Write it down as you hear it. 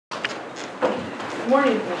Good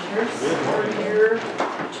morning, Commissioners. We're here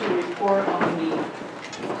to report on the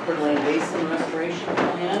Coeur d'Alene Basin Restoration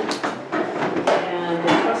Plan. And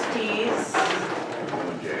the trustees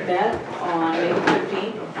met on May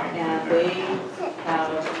 15th, and they have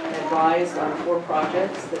advised on 4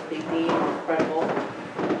 projects that they deem credible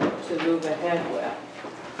to move ahead with.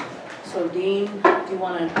 So Dean, do you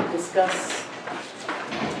want to discuss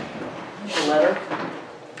the letter?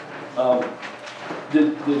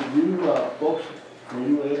 Did you folks, were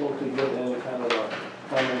you able to get any kind of a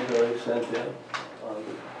commentary sent in?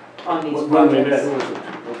 On these when projects?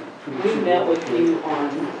 We met with you on,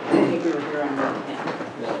 I think we were here on the 10th.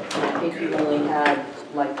 Yeah. And I think you only had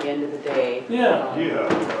like the end of the day. Yeah.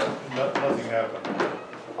 Nothing happened.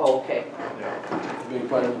 Oh, okay.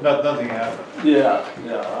 Yeah. Nothing happened. Yeah,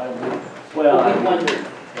 Well, we wondered,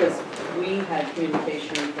 because we had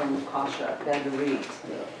communication from Kasha, Dagger Reed,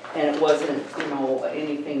 and it wasn't,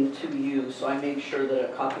 anything to you, so I made sure that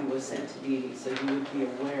a copy was sent to Dee Dee, so you would be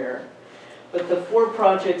aware. But the 4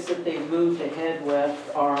 projects that they moved ahead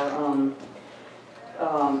with are,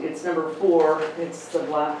 it's number 4, it's the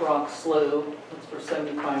Black Rock Slough, it's for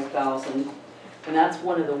 $75,000. And that's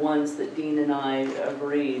one of the ones that Dean and I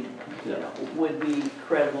agreed would be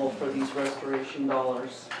credible for these restoration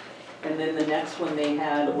dollars. And then the next one they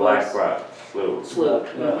had was Black Rock Slough.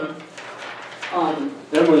 yeah.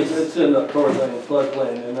 It's in the Coeur d'Alene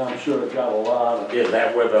floodplain, and I'm sure it got a lot of. Is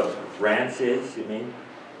that where the ranch is, you mean?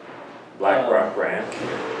 Black Rock Ranch?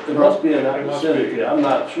 It must be in that vicinity, I'm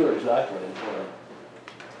not sure exactly.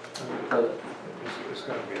 But It's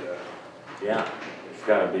gonna be that. Yeah, it's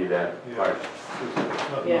gotta be that part.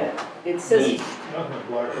 Yeah, it says Nothing in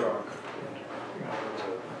Black Rock,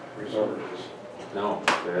 the resort is. No,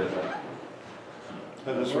 there isn't.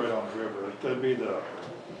 That is right on the river. That'd be the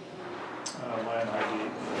land ID,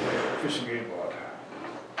 fishing game lot.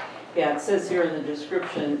 Yeah, it says here in the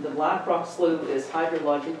description, the Black Rock Slough is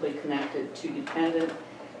hydrologically connected to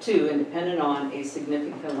and dependent on a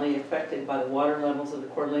significantly affected by the water levels of the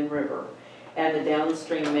Coeur d'Alene River and the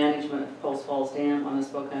downstream management of Post Falls Dam on the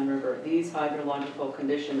Spokane River. These hydrological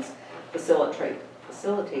conditions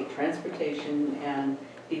facilitate transportation and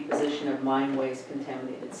deposition of mine waste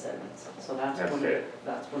contaminated sediments. So that's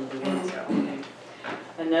one of the ones. Okay.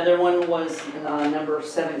 Another one was number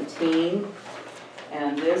 17,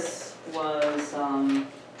 and this was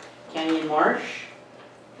Canyon Marsh.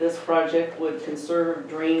 This project would conserve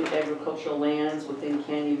drained agricultural lands within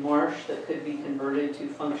Canyon Marsh that could be converted to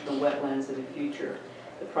functional wetlands in the future.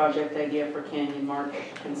 The project idea for Canyon Marsh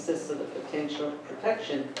consists of the potential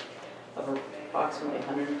protection of approximately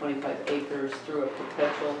 125 acres through a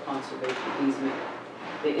perpetual conservation easement.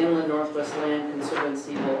 The Inland Northwest Land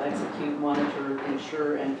Conservancy will execute, monitor,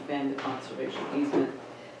 ensure, and defend the conservation easement.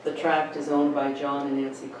 The tract is owned by John and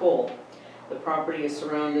Nancy Cole. The property is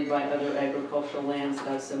surrounded by other agricultural lands that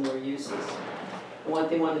have similar uses. And what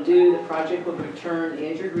they want to do, the project would return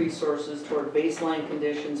injured resources toward baseline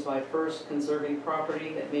conditions by first conserving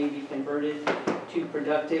property that may be converted to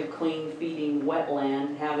productive, clean feeding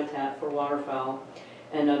wetland habitat for waterfowl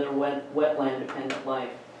and other wetland dependent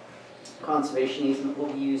life. Conservation easement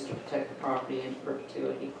will be used to protect the property in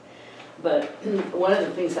perpetuity. But one of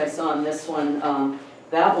the things I saw in this one,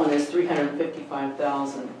 that one is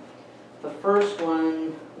 $355,000. The first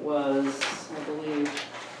one was, I believe,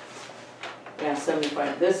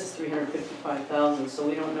 75. This is $355,000. So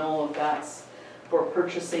we don't know if that's for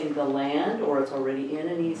purchasing the land or it's already in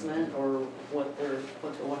an easement or what they're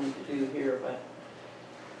wanting to do here. But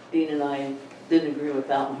Dean and I didn't agree with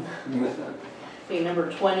that one. Okay,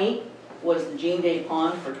 number 20 was the Jean Day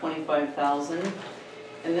Pond for $25,000.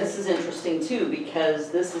 And this is interesting too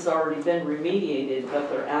because this has already been remediated, but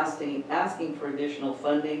they're asking for additional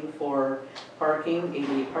funding for parking,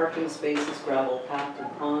 80 parking spaces, gravel path to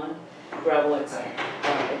pond, gravel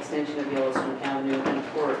extension of Yellowstone Avenue, and a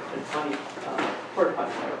porta potty.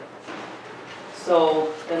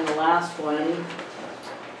 So then the last one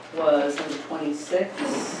was number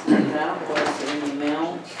 26, and that was in the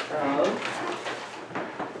amount of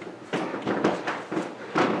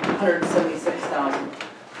 $176,000.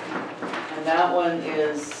 And that one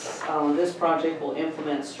is, this project will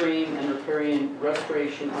implement stream and riparian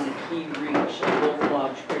restoration on a key reach of Wolf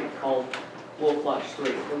Lodge Creek called Wolf Lodge 3.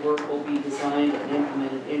 The work will be designed and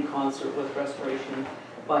implemented in concert with restoration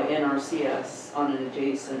by NRCS on an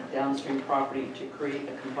adjacent downstream property to create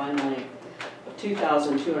a combined length of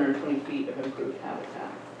 2,220 feet of improved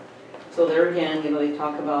habitat. So there again, they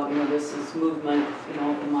talk about, this is movement,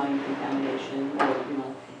 of mine contamination, or,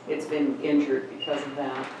 it's been injured because of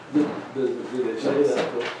that. Did they say that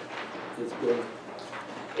it's been?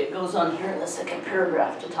 it goes on here in the second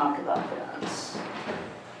paragraph to talk about that.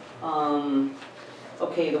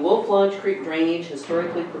 Okay, the Wolf Lodge Creek drainage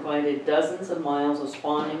historically provided dozens of miles of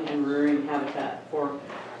spawning and rearing habitat for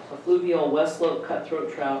a fluvial west slope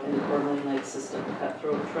cutthroat trout in the Coeur d'Alene Lake system.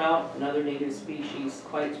 Cutthroat trout and other native species,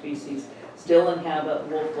 aquatic species, still inhabit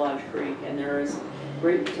Wolf Lodge Creek, and there is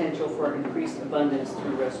great potential for increased abundance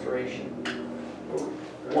through restoration.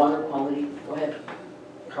 Water quality, go ahead.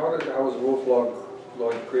 How was Wolf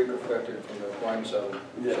Lodge Creek affected from the lime sediment?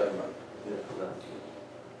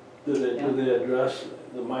 Did they address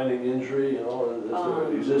the mining injury, you know, is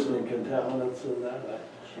there existing contaminants in that?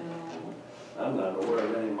 I'm not aware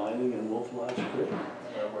of any mining in Wolf Lodge Creek.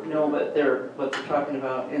 No, but what they're talking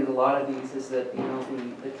about in a lot of these is that, you know,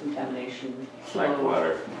 the contamination.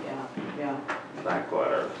 Blackwater, Yeah.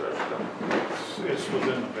 Blackwater system. It's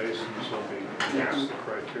within the basin, so it meets the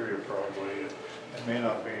criteria probably. It may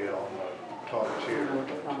not be on the top tier. It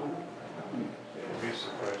meets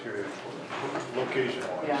the criteria for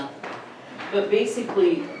location-wise. Yeah. But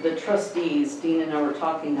basically, the trustees, Dean and I were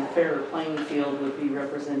talking, a fair playing field would be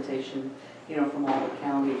representation, you know, from all the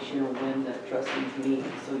counties, you know, when the trustees meet,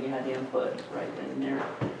 so you had input right then and there.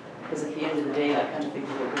 Because at the end of the day, I kind of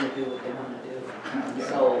figure they're gonna do what they wanna do.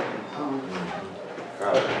 So,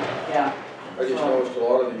 yeah. I just noticed a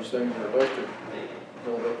lot of these things are listed,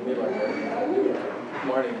 don't look to me like that, they do with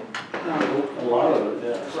mining. A lot of it,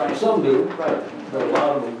 yeah. Right. Some do, Right. but a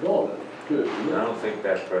lot of them don't. Good. I don't think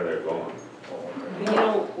that's where they're going. You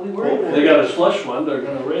know, we were. If they got a slush fund, they're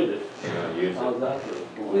gonna raid it. You know, use How's it. that?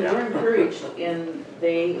 We were encouraged, and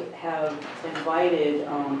they have invited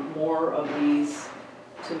more of these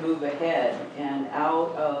to move ahead, and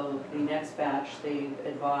out of the next batch, they've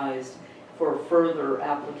advised for further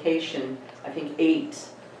application, I think 8,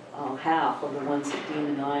 half of the ones that Dean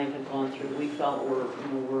and I have gone through, we felt were, you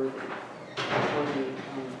know, worthy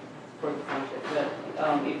for the project. But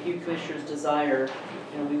if you commissioners desire,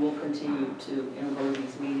 you know, we will continue to, you know, go to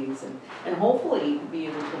these meetings and hopefully be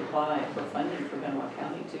able to apply for funding for Benewah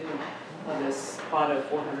County too, of this pot of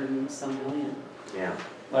 400 and some million. Yeah.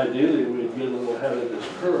 Ideally, we'd get a little ahead of this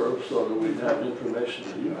curve so that we'd have information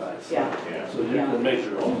to you guys. Yeah. Yeah. So you can make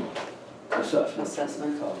your own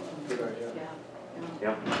assessment. Good idea.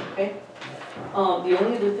 Yeah. Okay. The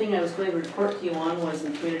only other thing I was going to report to you on was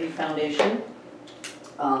the Community Foundation.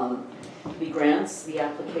 The grants, the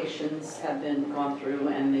applications have been gone through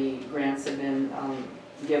and the grants have been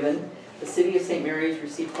given. The City of St. Mary's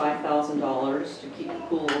received $5,000 to keep the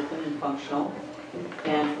pool open and functional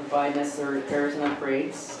and provide necessary repairs and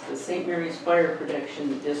upgrades. The St. Mary's Fire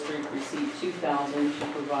Protection District received $2,000 to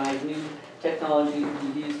provide new technology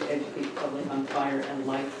to be used to educate the public on fire and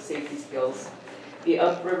life safety skills. The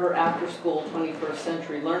Upriver After School 21st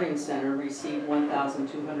Century Learning Center received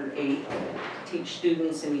 $1,208 to teach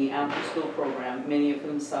students in the after-school program, many of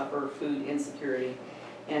whom suffer food insecurity,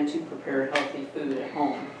 and to prepare healthy food at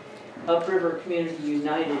home. Upriver Community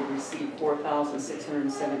United received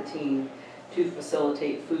 $4,617 to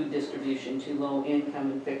facilitate food distribution to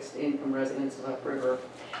low-income and fixed-income residents of Upriver.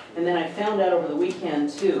 And then I found out over the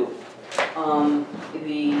weekend, too,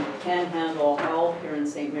 the Panhandle Health here in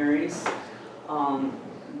St. Mary's,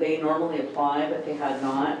 they normally apply, but they had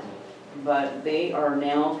not. But they are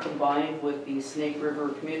now combined with the Snake River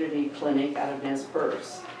Community Clinic out of Nez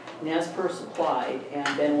Perce. Nez Perce applied, and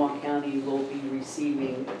Benewah County will be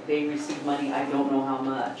receiving, they received money, I don't know how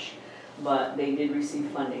much, but they did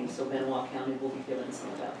receive funding, so Benewah County will be given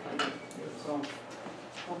some of that funding. So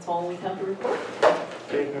that's all we have to report.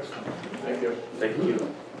 Okay, excellent. Thank you. Thank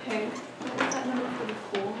you. Okay, what was that number for the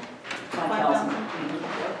pool? 5,000.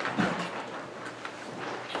 5,000.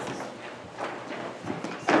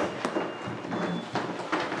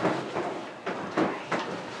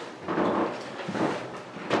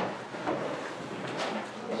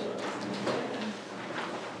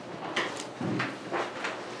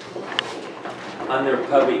 Under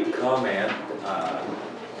public comment, I'll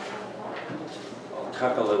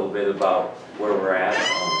talk a little bit about where we're at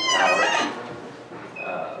on power.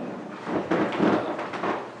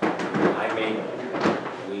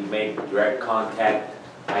 We made direct contact,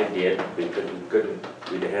 I did, because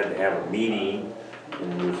we had to have a meeting,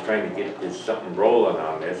 and we was trying to get something rolling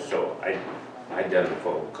on this, so I done a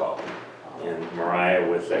phone call, and Mariah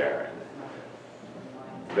was there.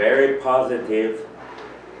 Very positive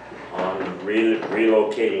on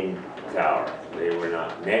relocating the tower. They were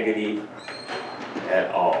not negative at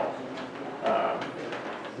all.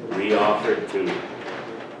 We offered to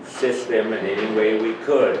assist them in any way we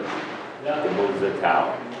could to move the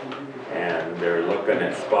tower. And they're looking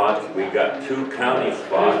at spots. We got 2 county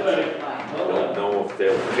spots. Don't know if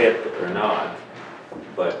they'll fit or not.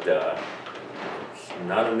 but it's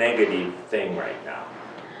not a negative thing right now.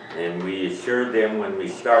 And we assured them when we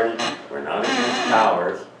started, we're not against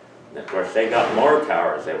towers. And of course, they got more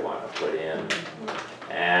towers they want to put in.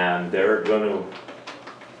 And they're going to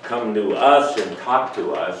come to us and talk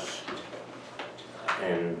to us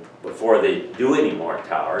and before they do any more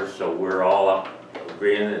towers, so we're all up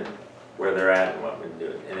agreeing where they're at and what we're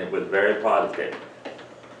doing. And it was very positive.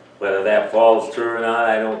 Whether that falls through or not,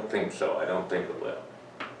 I don't think so. I don't think it will.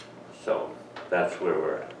 So that's where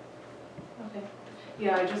we're at. Okay.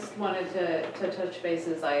 Yeah, I just wanted to touch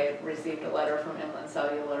bases. I received a letter from Inland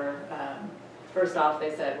Cellular. First off,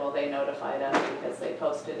 they said, well, they notified us because they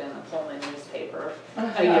posted in the Pullman newspaper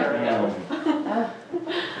a year ago.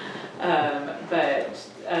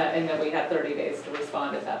 And then we had 30 days to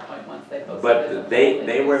respond at that point once they posted it in the But Pullman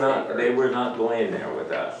they were newspaper. not going there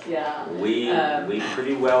with us. Yeah. We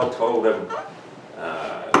pretty well told them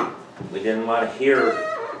we didn't want to hear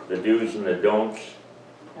the do's and the don'ts.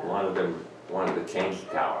 We wanted to change the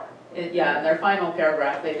tower. Yeah, in their final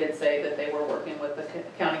paragraph, they did say that they were working with the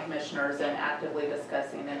county commissioners and actively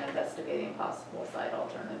discussing and investigating possible site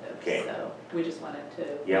alternatives. Okay. So we just wanted to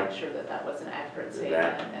Yep. make sure that that was an accurate statement.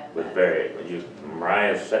 That and was that- very,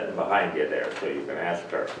 Mariah's sitting behind you there, so you can ask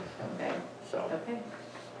her. Okay, So, okay.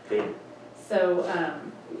 okay, So,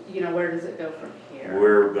 you know, where does it go from here?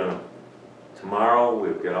 we're gonna, tomorrow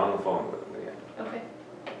we'll get on the phone with them again. Okay.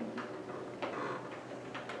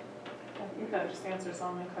 I think that just answers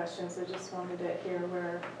all my questions. I just wanted to hear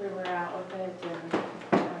where we were at with it,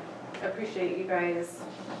 and appreciate you guys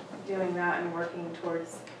doing that and working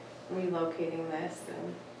towards relocating this.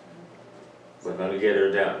 And We're gonna get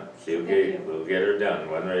her done. We'll get her done,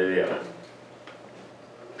 one way or the other.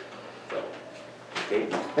 So, okay,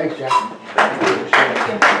 Thanks, Jack.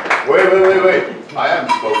 thank you. Wait. I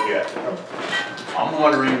haven't spoke yet. I'm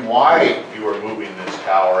wondering why you are moving this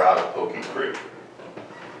tower out of Pokey Creek,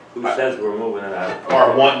 Who says we're moving it out?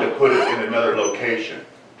 or wanting to put it in another location.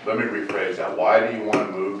 Let me rephrase that. Why do you want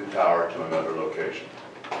to move the tower to another location?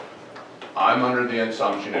 I'm under the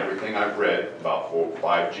assumption everything I've read about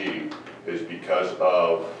 5G is because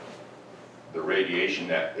of the radiation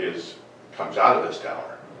that comes out of this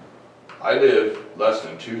tower. I live less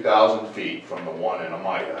than 2,000 feet from the one in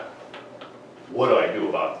Emida. What do I do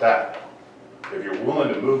about that? If you're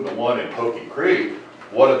willing to move the one in Pokey Creek,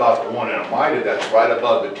 what about the one in Emida that's right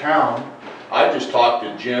above the town? I just talked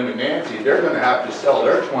to Jim and Nancy. They're gonna have to sell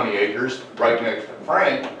their 20 acres right next to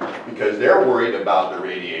Frank because they're worried about the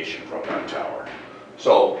radiation from that tower.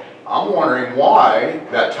 So I'm wondering why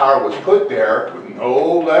that tower was put there with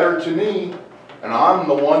no letter to me, and I'm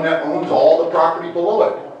the one that owns all the property below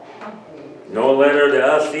it. No letter to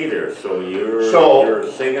us either, so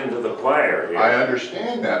you're singing to the choir here. I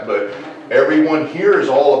understand that, but everyone here is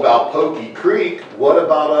all about Pokey Creek. What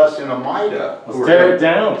about us in Emida? Let's tear it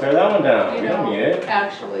down, tear that one down. You We don't know, need it.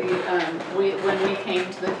 actually, when we came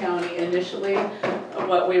to the county initially,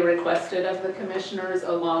 what we requested of the commissioners,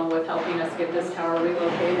 along with helping us get this tower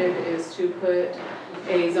relocated, is to put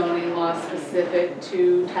a zoning law specific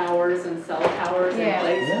to towers and cell towers in Yeah.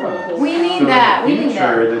 place for the whole We town. need that, we need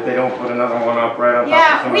that. That they don't put another one up right on top of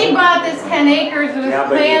Yeah, we something. bought this 10 acres with Yeah,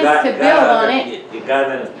 but plans to build on it. You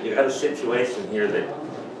got a situation here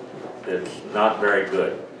that's not very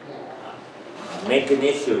good. Making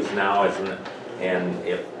issues now isn't, and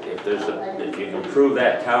if you can prove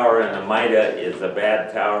that tower in Emida is a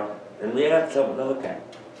bad tower, then we have something to look at.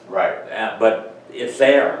 Right. But it's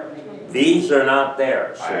there. These are not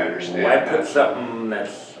there. So I understand why that. put something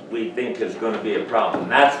we think is going to be a problem?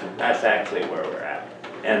 That's actually where we're at.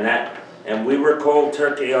 And we were cold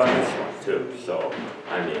turkey on this one too. So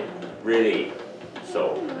I mean, really.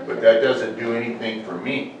 So. But that doesn't do anything for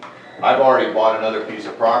me. I've already bought another piece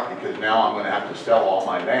of property because now I'm gonna have to sell all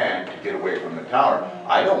my land to get away from the tower.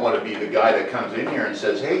 I don't wanna be the guy that comes in here and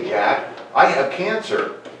says, hey Jack, I have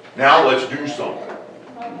cancer. Now let's do something.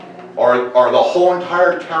 Or the whole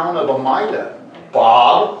entire town of Emida.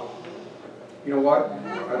 Bob, You know what?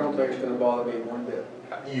 I don't think it's gonna bother me one bit.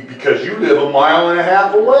 because you live 1.5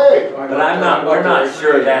 miles away. But we're not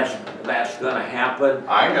sure that's gonna happen.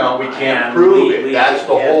 I know, we can't And prove it. That's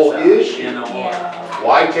the whole you issue. know,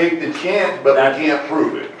 Why take the chance, but we can't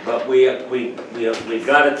prove it? But we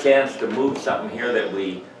got a chance to move something here that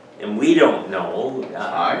we don't know.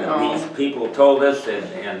 I know. These people told us,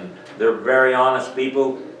 and they're very honest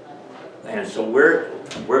people. And so we're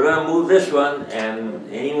gonna move this one,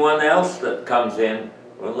 and anyone else that comes in,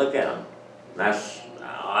 we'll look at them.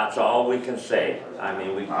 That's all we can say. I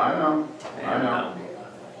mean, I know.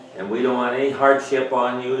 and we don't want any hardship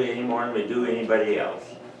on you any more than we do anybody else,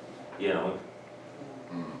 you know.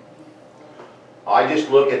 I just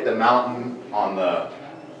look at the mountain on the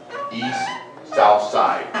east, south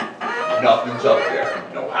side. Nothing's up there.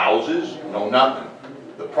 No houses, no nothing.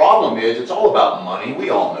 The problem is, it's all about money. We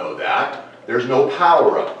all know that. There's no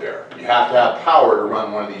power up there. You have to have power to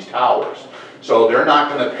run one of these towers. So they're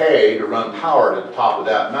not going to pay to run power to the top of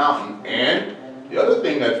that mountain. And the other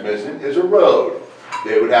thing that's missing is a road.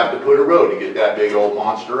 They would have to put a road to get that big old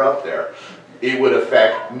monster up there. It would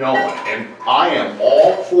affect no one. And I am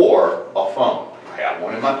all for a phone. I have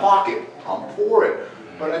one in my pocket. I'm for it.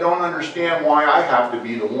 But I don't understand why I have to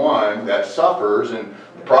be the one that suffers. And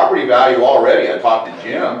the property value already, I talked to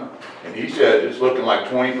Jim, and he said it's looking like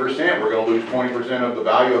 20%. We're going to lose 20% of the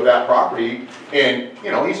value of that property. And,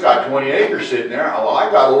 you know, he's got 20 acres sitting there. Well,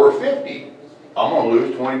 I got over 50. I'm going to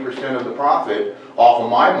lose 20% of the profit off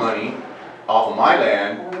of my money, off of my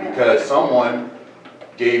land, because someone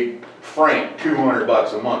gave Frank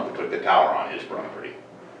 $200 a month to put the tower on his property.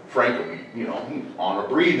 Frank, you know, he's on a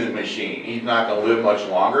breathing machine. He's not going to live much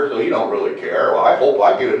longer, so he don't really care. Well, I hope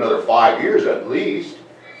I get another 5 years at least.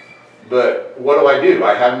 But what do?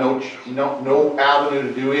 I have no avenue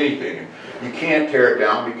to do anything. You can't tear it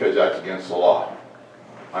down because that's against the law.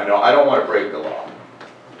 I know, I don't want to break the law.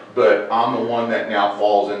 But I'm the one that now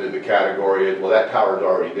falls into the category of, well, that tower's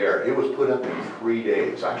already there. It was put up in 3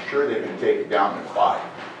 days. I'm sure they can take it down in 5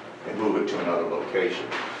 and move it to another location.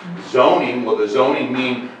 Zoning, will the zoning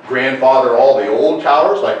mean grandfather all the old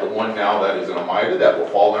towers, like the one now that is in Emida, that will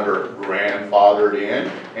fall under grandfathered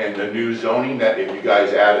in? And the new zoning, that if you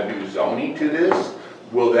guys add a new zoning to this,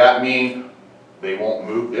 will that mean they won't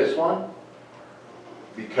move this one?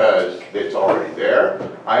 Because it's already there.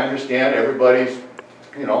 I understand everybody's,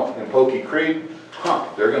 you know, in Pokey Creek,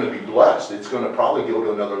 they're going to be blessed. It's going to probably go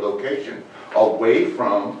to another location, away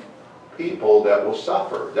from people that will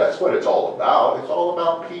suffer. That's what it's all about. It's all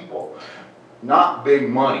about people, not big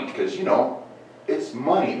money, because, you know, it's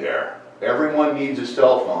money there. Everyone needs a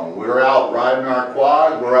cell phone. We're out riding our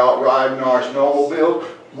quad, we're out riding our snowmobiles.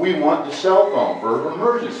 We want the cell phone for an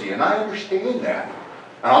emergency, and I understand that.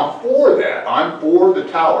 And I'm for that. I'm for the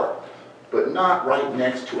tower, but not right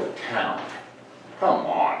next to a town. Come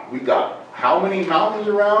on. We got how many mountains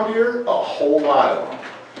around here? A whole lot of them.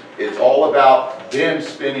 It's all about them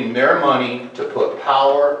spending their money to put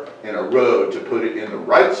power in a road, to put it in the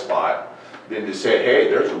right spot, than to say, hey,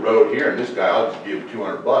 there's a road here, and this guy, I'll just give him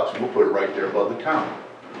 $200, and we'll put it right there above the town,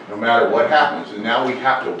 no matter what happens. And now we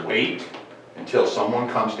have to wait until someone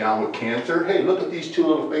comes down with cancer. Hey, look at these two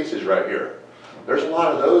little faces right here. There's a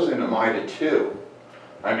lot of those in Emida too.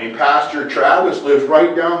 I mean, Pastor Travis lives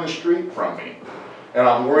right down the street from me. And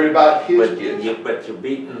I'm worried about his kids. But you're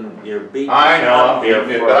beating. I know, I'm beating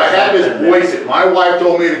it, but I had to voice it. My wife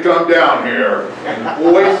told me to come down here and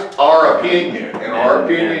voice our opinion. And our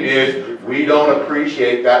opinion is, we don't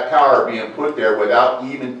appreciate that tower being put there without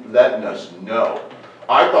even letting us know.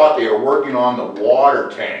 I thought they were working on the water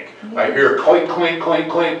tank. I hear clink, clink, clink,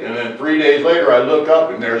 clink, and then 3 days later I look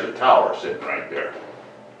up and there's a tower sitting right there.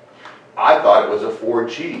 I thought it was a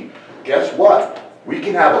 4G. Guess what? We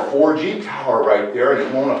can have a 4G tower right there and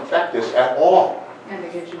it won't affect us at all. And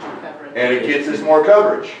it gives you more coverage. And it gets us more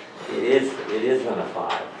coverage. It is on a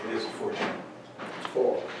 5. It is a 4G. It's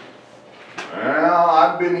 4. Well,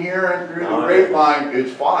 I've been hearing through the grapevine,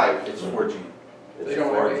 it's 5. It's 4G. It's They a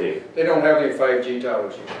don't 4G. they don't have any 5G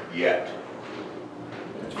towers Yet.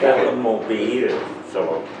 That one won't be either,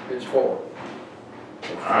 so. It's 4.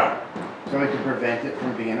 Alright. So we can prevent it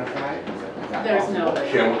from being a 5? Is that There's possible? no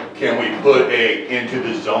way. Can we put into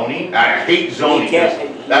the zoning? I hate zoning, You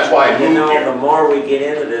can't- that's why I You moved know, here. the more we get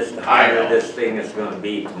into this, the I harder know. this thing is gonna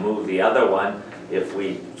be to move the other one. If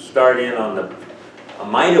we start in on the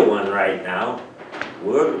Emida one right now,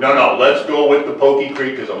 we're. No, let's go with the Pokey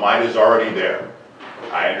Creek, because Emida's already there.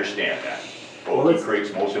 I understand that. Well, Pokey it's-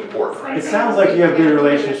 Creek's most important right It now. sounds like you have a good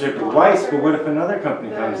relationship with Weiss, but what if another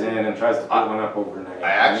company comes in and tries to put one up overnight? I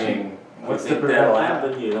actually- mean, what's You to think prevent that'll that?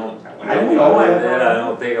 happen? You don't. I don't know. I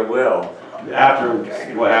don't think it will. After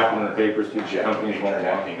what happened in the papers, the companies won't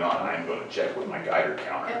want. Hang on, I'm gonna check with my guider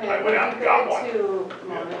counter. And I it went out would and be got good one. to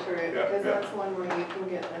monitor it, Yeah, because yeah. that's one where you can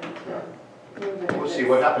get them to move it. We'll if see it's-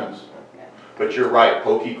 what happens. Yeah. But you're right,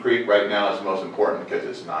 Pokey Creek right now is the most important because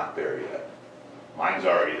it's not there yet. Mine's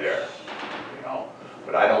already there, you know?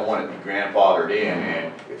 But I don't want it to be grandfathered in,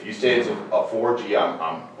 and if you say it's a 4G,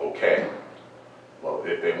 I'm okay. Well,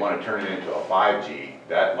 if they want to turn it into a 5G,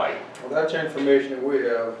 that like, Well, that's information that we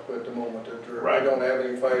have at the moment, that Right. we don't have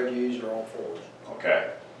any 5Gs or all 4s. okay,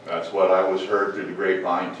 that's what I was heard through the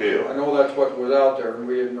grapevine too. I know that's what was out there, and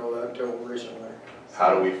we didn't know that until recently.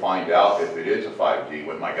 How do we find out if it is a 5G?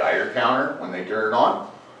 With my guider counter, when they turn it on?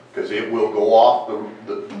 Because it will go off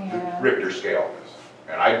the Yeah. Richter scale.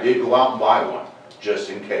 And I did go out and buy one, just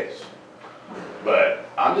in case. But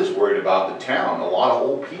I'm just worried about the town. A lot of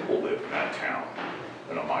old people live in that town,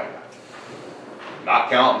 in Emida. Not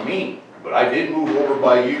counting me, but I did move over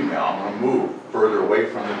by you now. I'm gonna move further away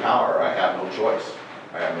from the tower. I have no choice.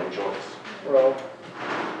 I have no choice. Well,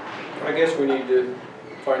 I guess we need to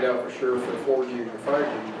find out for sure for 4G or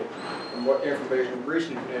 5G, and what information,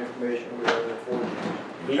 recent information we have at 4G.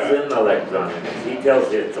 He's in the electronics. He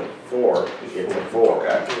tells you it's a 4, it's a 4.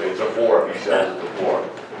 Okay, it's a 4 if he says it's a 4.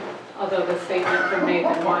 Although the statement from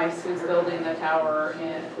Nathan Weiss, who's building the tower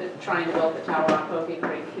and trying to build the tower on Pokey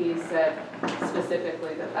Creek, he said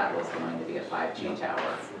specifically that that was going to be a 5G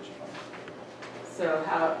tower. So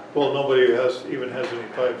how? Well, nobody even has any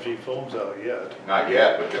 5G phones out yet. Not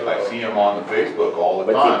yet, but I see him on the Facebook all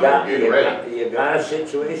the But time. They're getting ready. you got a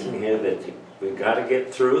situation here that we gotta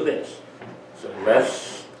get through this. So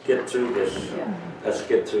let's get through this. Yeah. Let's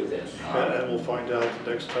get through this. And we'll find out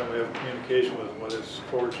the next time we have communication with them, whether it's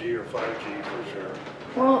 4G or 5G for sure.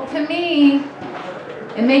 Well, to me,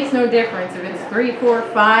 it makes no difference if it's 3, 4,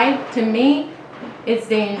 5. To me, it's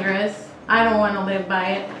dangerous. I don't want to live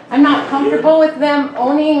by it. I'm not comfortable with them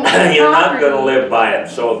owning property. You're not gonna live by it,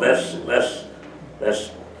 so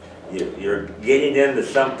you're getting into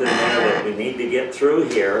something there that we need to get through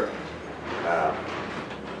here.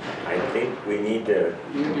 I think we need to,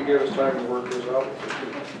 You need to give us time to work this out.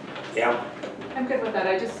 yeah, I'm good with that.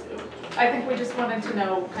 I think we just wanted to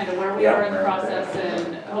know kind of where we Yeah. are in the process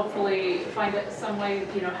and hopefully find it some way,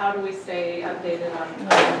 how do we stay updated on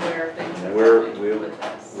where things are going with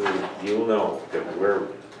this. you'll know, because we're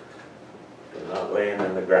not laying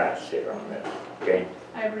in the grass here on this, okay?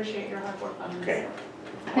 I appreciate your hard work on this. Okay.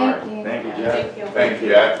 Thank you. Thank you, Jack. Thank you. Thank you,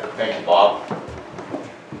 Jack. Thank you, Bob.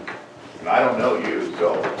 And I don't know you,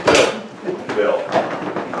 so. Bill.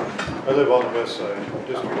 I live on the west side,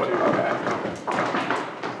 District 2. Okay.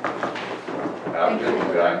 Have a Thank good you one,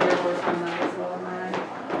 for guy. your work on that as well, Ryan.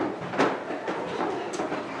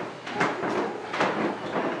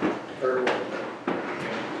 Very well.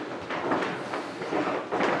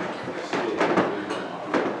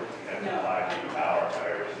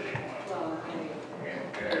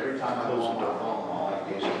 Every time I go on my phone, all I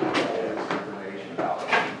get is information about it.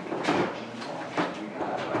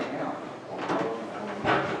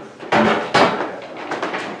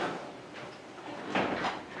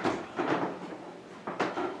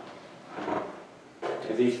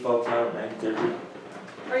 Do these folks out at 9:30?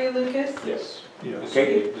 Are you Lucas? Yes. Yes.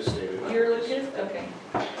 Okay. You're Lucas? Okay.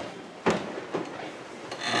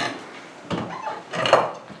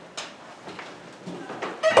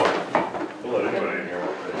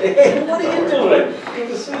 Hey, what are you doing? Good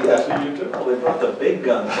to see you. You too. Oh, they brought the big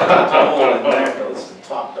guns. It's the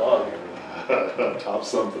top dog. Top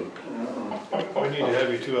something. We need to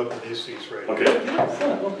have you two up in these seats right now. Okay.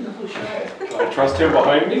 Don't be so shy. Can I trust him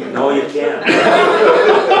behind me? No, you can't.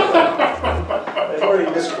 I've already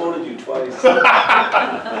misquoted you twice.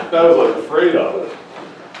 I was like afraid of it.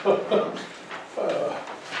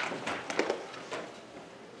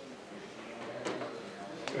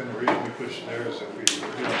 And the reason we push there is if you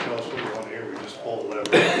don't tell us what we want to hear, we just pull the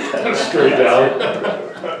lever. Straight down.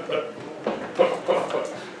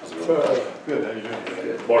 Good, how you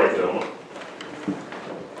doing? Morning, gentlemen.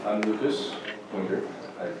 I'm Lucas Wigert.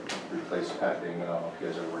 I replaced Pat Damon. I don't know if you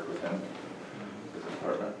guys ever worked with him, his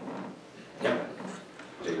department. Yeah.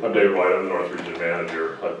 I'm David White. I'm the North Region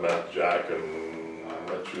Manager. I've met Jack and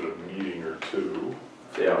I met you at a meeting or two.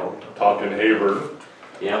 Yeah. Talking Hayburn,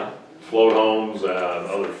 Yeah. float homes and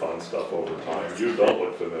other fun stuff over time. You don't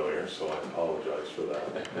look familiar, so I apologize for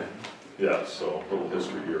that. Yeah, so a little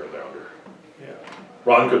history here and there. Yeah.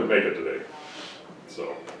 Ron couldn't make it today,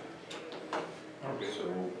 so.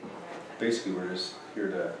 So basically, we're just here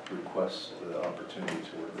to request the opportunity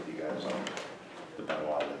to work with you guys on the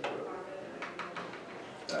Benewah Lake Road.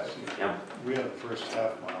 Yeah. We have the first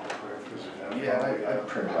half mile, correct? First half Yeah, mile. I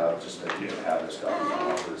printed out just that you have this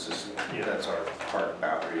document, but it's just, that's our park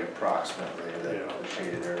boundary approximately, the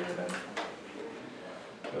shaded area then.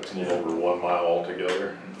 That's a little over 1 mile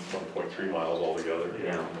altogether, 1.3 miles altogether.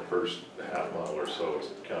 Yeah. The first half mile or so is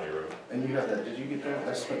county road. And you got that, did you get that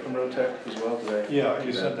estimate from Road Tech as well today? Yeah,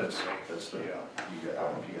 you sent that. That's the, Yeah. you got, I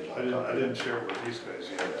don't know if you guys want to I didn't share it with these guys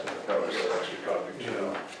yet. That was an extra copy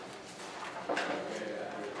too.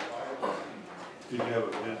 Did you have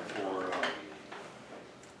a bid for,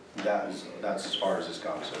 That's as far as it's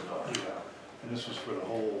gone so far. yeah, and this was for the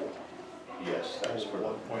whole, Yes, that was for the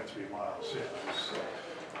 1.3 miles, yeah.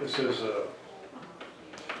 This is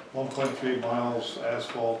 1.3 miles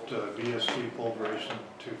asphalt VST pulverization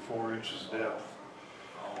to 4 inches depth.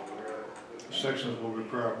 Sections will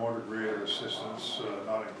require motor grader assistance,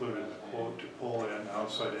 not included in the quote, to pull in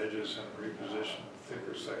outside edges and reposition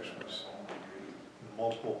thicker sections.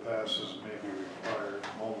 Multiple passes may be required.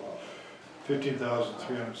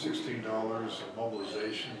 $15,316, and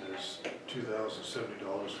mobilization is $2,070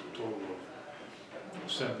 for a total of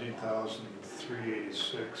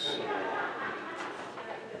 $17,386.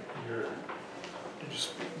 You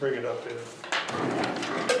just bring it up in.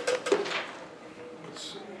 Let's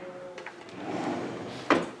see.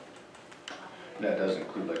 That does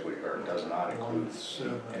include, like we heard, does not include,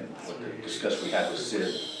 and what the discussion we had with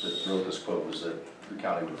Sid that wrote this quote was that the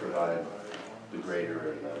county would provide the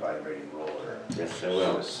grader and the vibrating roller. Yes, they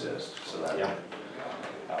will. Assist, so that. Yeah.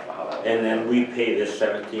 How that. And then we pay this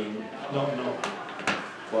 17? No.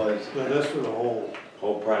 Well, it's. But that's for the whole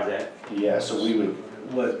project? Yeah, so we would,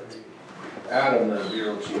 what Adam, the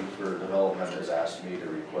bureau chief for development, has asked me to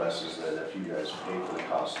request is that if you guys pay for the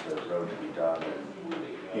cost of the road to be done, and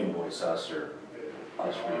invoice us or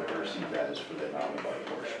us reimburse you guys for the amount of our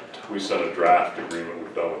portion. We sent a draft agreement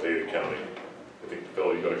we've done with Ada County. I think,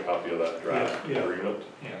 Phil, you got a copy of that draft agreement?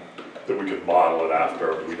 Yeah. That we could model it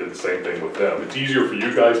after. We did the same thing with them. It's easier for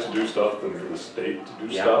you guys to do stuff than for the state to do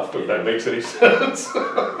stuff, if that makes any sense.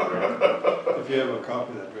 If you have a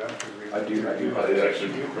copy of that draft agreement. I do. I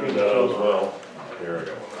actually printed that out as well. Here I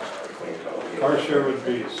go. Our share would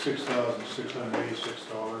be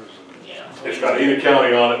 $6,686. It's got Ada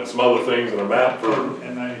County on it and some other things and a map for.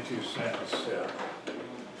 And 92 cents. Yeah.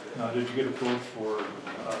 Now, did you get a quote for the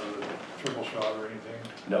triple shot or anything?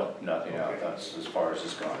 No, nothing out. That's as far as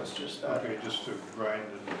it's gone. It's just that. Okay, just to grind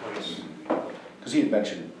in place. Because he had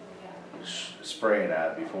mentioned spraying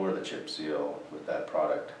that before the chip seal with that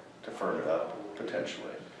product to firm it up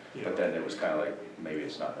potentially. Yeah. But then it was kind of like, maybe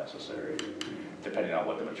it's not necessary. Depending on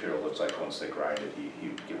what the material looks like once they grind it, he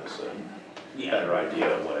would give us a better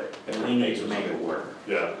idea of what it. And we need to make it work.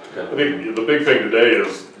 Yeah, I think the big thing today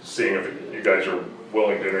is seeing if you guys are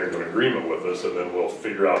willing to enter into an agreement with us, and then we'll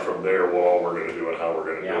figure out from there what all we're gonna do and how we're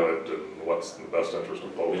gonna do it, and what's in the best interest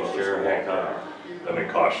of both of us. Sure, heck are. And then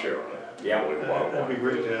cost share on it. Yeah. Really the bottom That'd be line.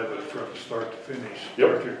 great to have it from start to finish. Yep.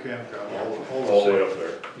 Start your campground, All the way up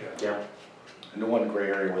there. Yeah. And the one gray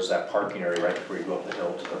area was that parking area right before you go up the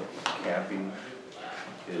hill to the camping.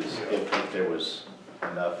 Is if there was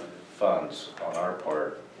enough funds on our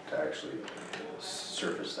part to actually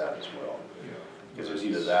surface that as well. Because it was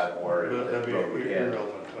either that or That'd be the road would end.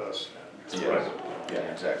 irrelevant to us. Right.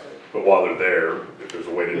 Yeah, exactly. But while they're there, if there's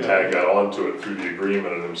a way to tag that onto it through the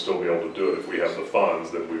agreement and them still be able to do it, if we have the funds,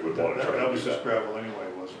 then we would want to try to That do was just that. gravel anyway,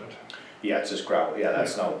 wasn't it? Yeah, it's just gravel. Yeah,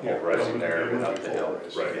 that's no pulverizing there and up the hill.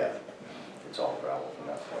 Right. Yeah, it's all gravel from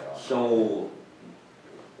that point on. So,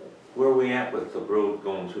 where are we at with the road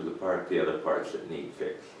going through the park, the other parts that need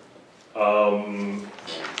fixed?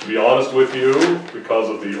 To be honest with you, because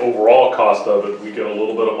of the overall cost of it, we get a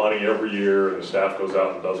little bit of money every year and the staff goes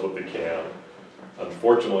out and does what they can.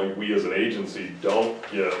 Unfortunately, we as an agency don't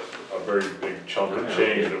get a very big chunk of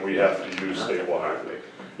change that we have to use statewide.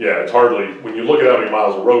 Yeah, it's hardly, when you look at how many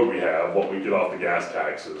miles of road we have, what we get off the gas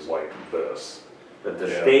tax is like this. But the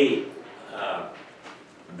state,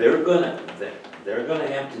 they're gonna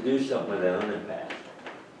have to do something with that underpass.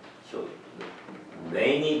 So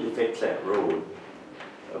they need to fix that road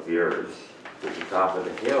of yours to the top of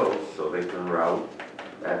the hill so they can route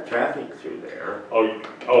that traffic through there. Oh,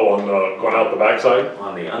 on the, going out the backside?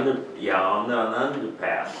 On the on the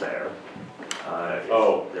underpass there.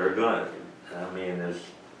 They're gonna, I mean,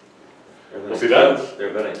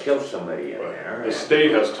 they're gonna kill somebody in there. The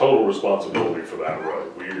state has total responsibility for that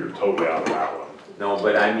road. We are totally out of that one. No,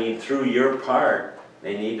 but I mean, through your part,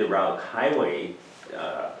 they need to route highway.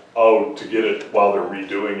 To get it while they're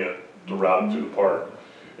redoing it, to route it through the park.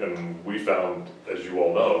 And we found, as you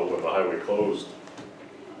all know, when the highway closed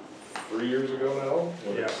 3 years ago now,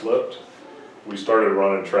 when it slipped, we started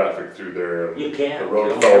running traffic through there and the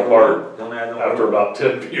road fell apart after about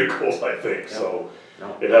 10 vehicles, I think, so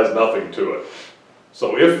it has nothing to it.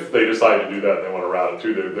 So if they decide to do that and they want to route it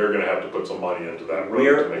through there, they're gonna have to put some money into that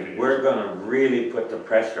road to make it. We're gonna really put the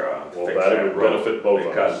pressure on. Well, that would benefit both of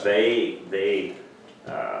us. Because they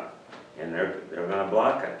and they're gonna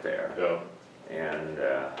block it there. Yeah. And,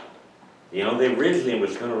 you know, they originally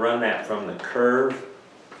was gonna run that from the curve,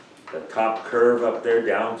 the top curve up there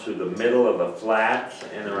down through the middle of the flats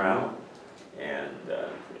and around. And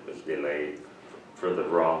it was delayed for the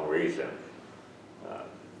wrong reason.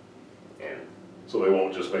 And so they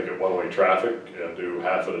won't just make it one-way traffic and do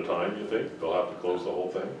half at a time, you think? They'll have to close the whole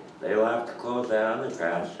thing? they'll have to close that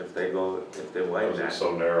underpass if they widen Because that. it's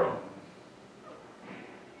so narrow.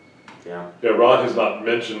 Yeah. Yeah, Ron has not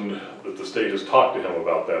mentioned that the state has talked to him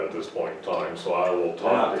about that at this point in time, so I will I'm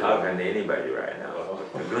talk not to him. talking to anybody right now.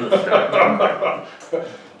 I'm gonna start talking.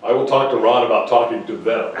 I will talk to Ron about talking to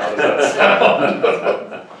them. How does that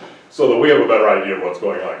sound? So that we have a better idea of what's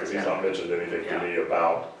going on, because he's not mentioned anything to me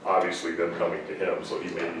about, obviously, them coming to him, so he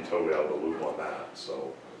may be totally out of the loop on that,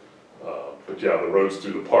 so. But yeah, the roads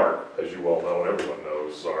through the park, as you well know, and everyone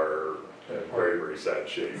knows, are in very, very sad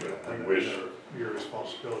shape, and we wish. Your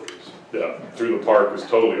responsibilities. Yeah, through the park is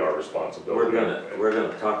totally our responsibility. We're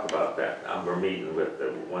gonna talk about that. We're meeting with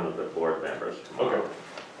one of the board members tomorrow. Okay.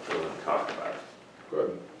 We're gonna talk about it.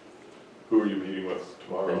 Good. Who are you meeting with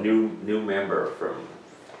tomorrow? The new member from,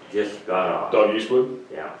 just got on. Doug Eastwood?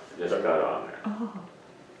 Yeah, just got on there. Oh.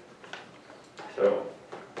 So,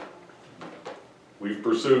 we've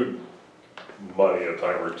pursued money a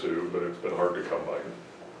time or two, but it's been hard to come by.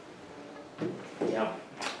 Yeah.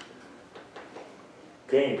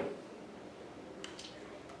 Okay.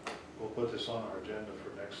 We'll put this on our agenda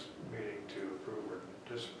for next meeting to approve or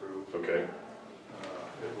disapprove. Okay.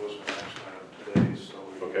 It wasn't an action item today, so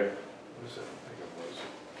we. Okay. What is it? I think it was.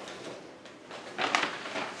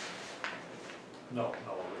 No,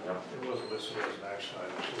 it wasn't listed as an action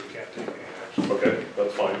item, so we can't take any action. Okay,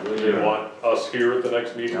 that's fine. Do you want us here at the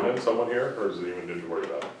next meeting then, someone here, or is it even, did you worry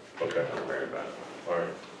about it? Okay. Don't worry about it. All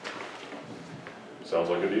right. Sounds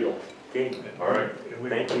like a deal. Okay. All right. And we-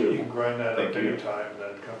 Thank you. You can grind that Thank up you. anytime,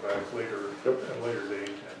 then come back later, Yep. at a later date,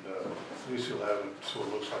 and at least you'll have it so it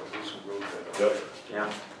looks like a decent road bed. Yep.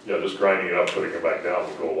 Yeah. Yeah, just grinding it up, putting it back down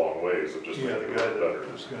will go a long ways. It just Yeah, makes the it guy look better.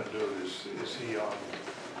 that was gonna do it, is he on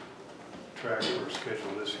track or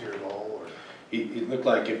schedule this year at all, or? It looked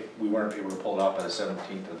like if we weren't able to pull it out by the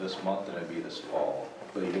 17th of this month, then it'd be this fall.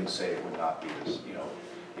 But he didn't say it would not be this, you know,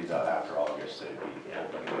 he thought after August that it'd be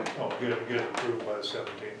open again. Oh, get it approved by the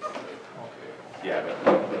 17th, okay. Yeah,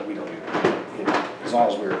 but we don't need, as long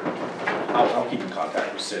as I'll keep in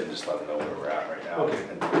contact with Sid and just let him know where we're at right now. Okay.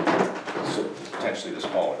 And so potentially this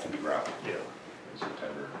fall it can be ground Yeah. in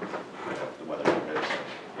September, if the weather permits.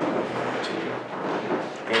 Continue.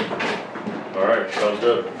 Okay. All right, sounds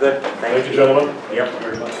good. Good. Thank you, gentlemen. Yep.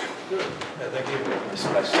 Very much. Good. Yeah, thank you.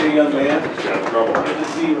 Nice to see you, young man. Yeah, no trouble. Good to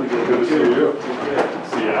see you again. Good to see you.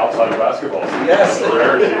 See you outside of basketball. Yes.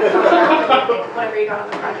 Rarity. Whenever you got on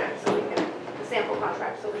the project, so we can, the sample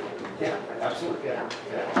contract, so we can. Yeah, absolutely, yeah.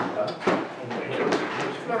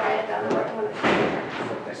 Go write it down and work on it.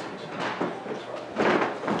 Nice to meet you.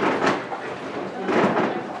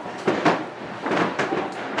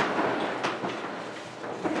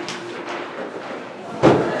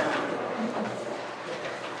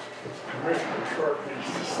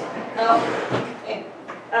 Oh, okay.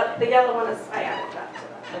 The yellow one is, I added that to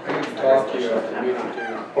that. I can talk to you after the meeting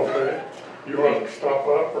too. Okay. You want to stop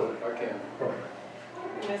up or? I can.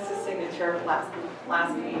 This is signature of last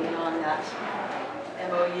meeting on that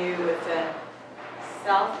MOU with the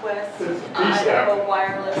Southwest It's a piece Idaho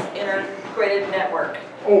Wireless Integrated Network.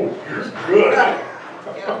 Oh, you're good.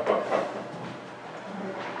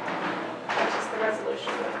 That's just the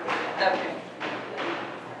resolution. Okay.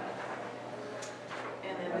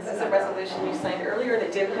 And then this is a resolution you signed earlier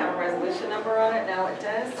that didn't have a resolution number on it, now it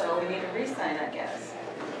does, so we need to re-sign, I guess,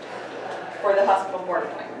 for the hospital board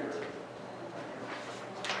appointment.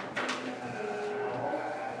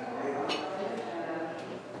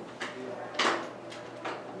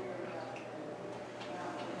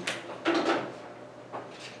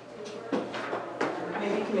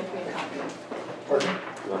 Maybe you can make me a copy. Pardon?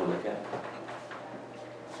 You wanna look at it?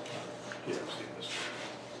 Yeah, I've seen this.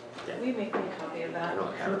 Will you make me a copy of I that?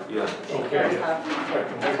 don't have it. You have it? You guys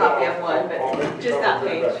have a copy of one, but just that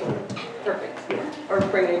page. Perfect. Or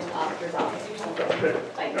bring it into the auditor's office or something.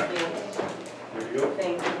 Thank you. There you go.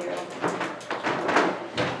 Thank you.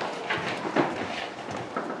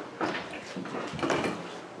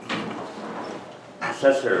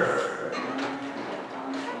 Assessor.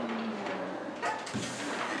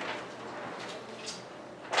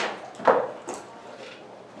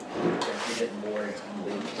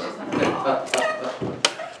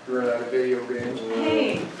 You run out of video games.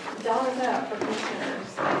 Hey, Dawn's up for commissioners.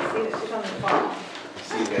 See that she's on the phone.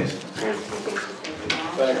 See you guys. You think she's gonna be on?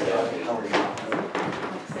 Thank you. How are you?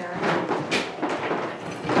 Like Sarah?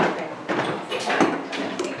 Okay.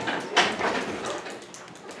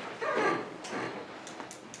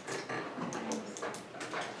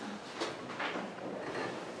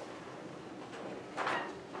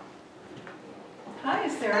 Hi,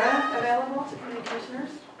 is Sarah available to county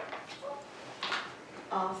commissioners?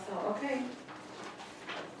 Also, okay.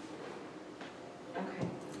 Okay.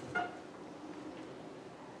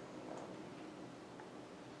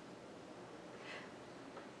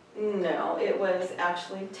 No, it was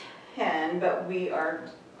actually 10, but we are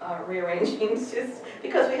rearranging just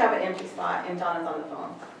because we have an empty spot and Donna's on the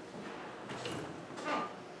phone.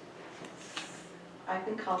 I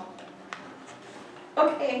can call.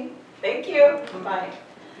 Okay, thank you. Bye.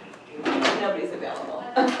 Nobody's available.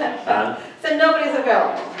 So nobody's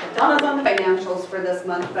available. Donna's on the Financials for this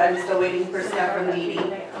month, but I'm still waiting for stuff from the ED.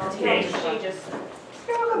 Okay. That's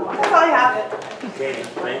all I have. Okay,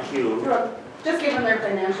 thank you. Just give them their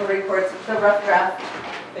financial reports, the rough draft.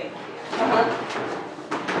 Thank you.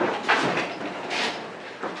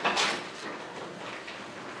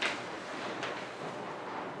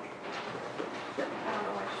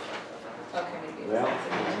 Okay, maybe. Well,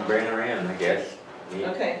 bring her in, I guess.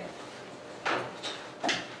 Yeah. Okay.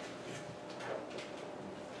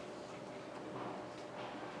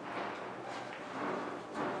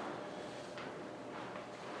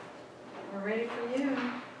 We're ready for you.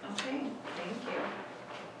 Okay, thank you.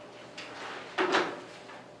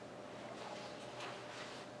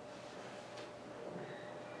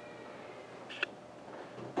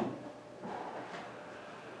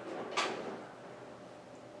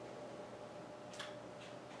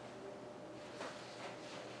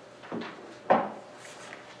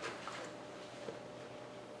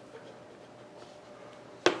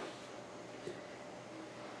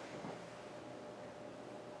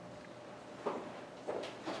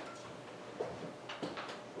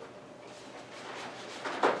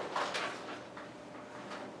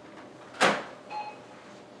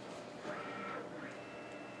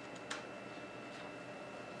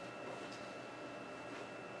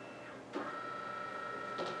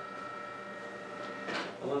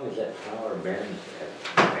 How long has that tower been at?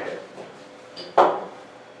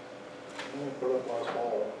 Put up last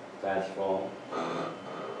fall. Last fall?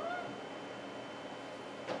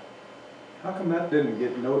 How come that didn't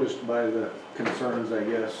get noticed by the concerns, I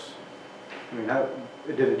guess? I mean, how,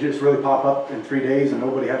 did it just really pop up in 3 days and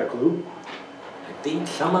nobody had a clue? I think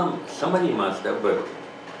somebody must have, but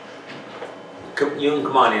you can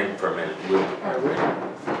come on in for a minute.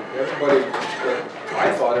 Everybody,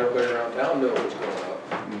 I thought everybody around town knew what was going on.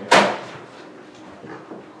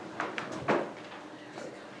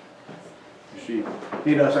 She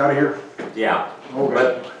need us out of here? Yeah, Okay.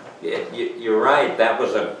 but you're right, that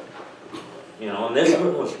was a, and this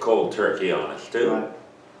one was cold turkey on us too, Right.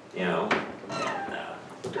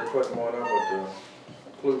 But they're putting one up with the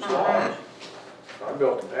Klutz Lodge. I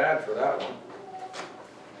built a pad for that one.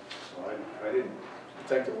 So I didn't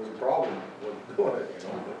think there was a problem with doing it,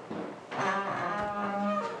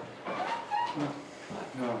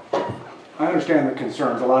 No. I understand the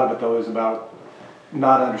concerns. A lot of it though is about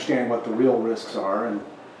not understanding what the real risks are and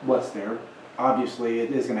what's there. Obviously,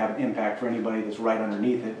 it is going to have an impact for anybody that's right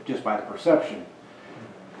underneath it just by the perception.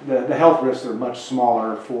 The health risks are much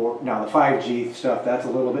smaller for, now the 5G stuff, that's a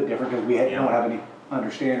little bit different because we don't have any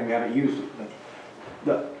understanding, we haven't used it. But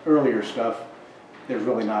the earlier stuff, there's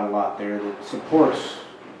really not a lot there that supports,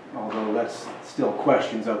 although that's still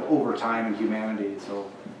questions of overtime and humanity. So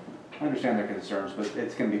I understand their concerns, but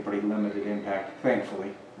it's going to be pretty limited impact,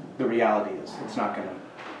 thankfully. The reality is it's not going to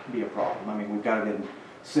be a problem. I mean, we've got it in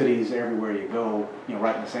cities everywhere you go,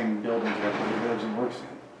 right in the same buildings that everybody lives and works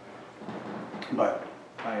in. But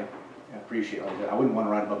I appreciate all that. I wouldn't want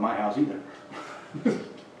to ride above my house either.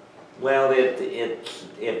 Well,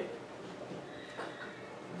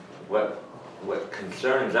 what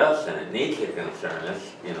concerns us, and it needs to concern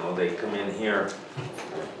us, they come in here,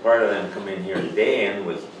 part of them come in here today and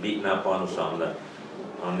was beating up on us on the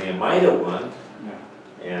Emida one. Yeah.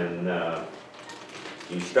 And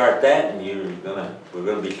you start that and we're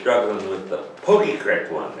gonna be struggling with the Pokey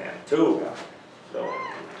Creek one then too. So.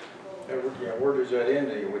 Yeah, where does that end?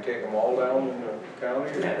 Do we take them all down in the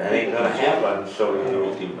county? Yeah, that ain't gonna happen, so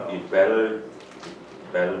you better,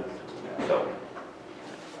 so.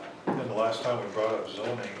 And the last time we brought up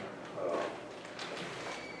zoning,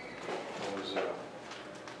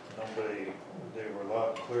 they were loud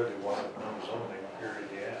and clear, they wanted no zoning, period,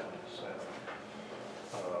 the end.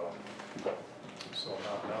 So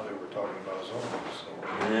now they were talking about zoning, so.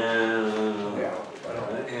 Yeah.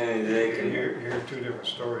 They can hear two different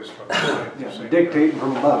stories from the same. Dictating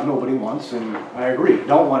from above, nobody wants, and I agree.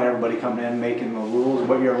 Don't want everybody coming in making the rules of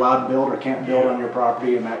what you're allowed to build or can't build on your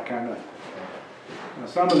property and that kind of.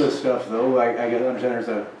 Some of this stuff, though, I understand there's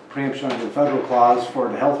a preemption under the federal clause for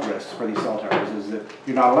the health risks for these cell towers, is that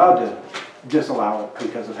you're not allowed to disallow it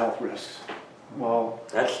because of health risks. Well,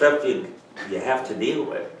 that stuff you have to deal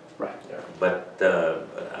with. Right. But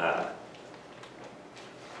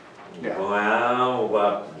yeah. Well,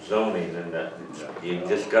 about zoning and that, you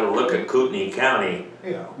just got to look at Kootenai County.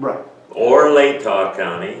 Yeah. Right. or Latah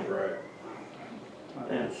County, Right.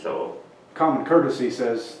 and so, Common courtesy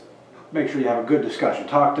says, make sure you have a good discussion.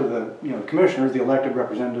 Talk to the, commissioners, the elected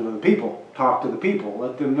representative of the people. Talk to the people,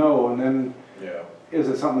 let them know, and then Yeah. is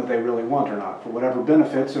it something that they really want or not? For whatever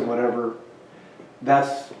benefits and whatever,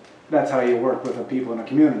 that's how you work with the people in a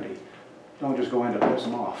community. Don't just go in to piss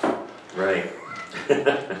them off. right.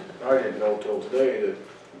 I didn't know till today that,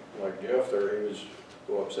 like Jeff there, he was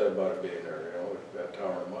so upset about it being there, that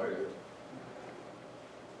tower might have.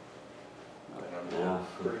 And Yeah. I'm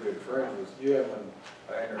pretty good friends with Jim, and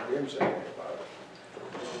I ain't heard him say anything about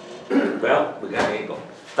it. Well, we got Eagle.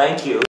 Thank you.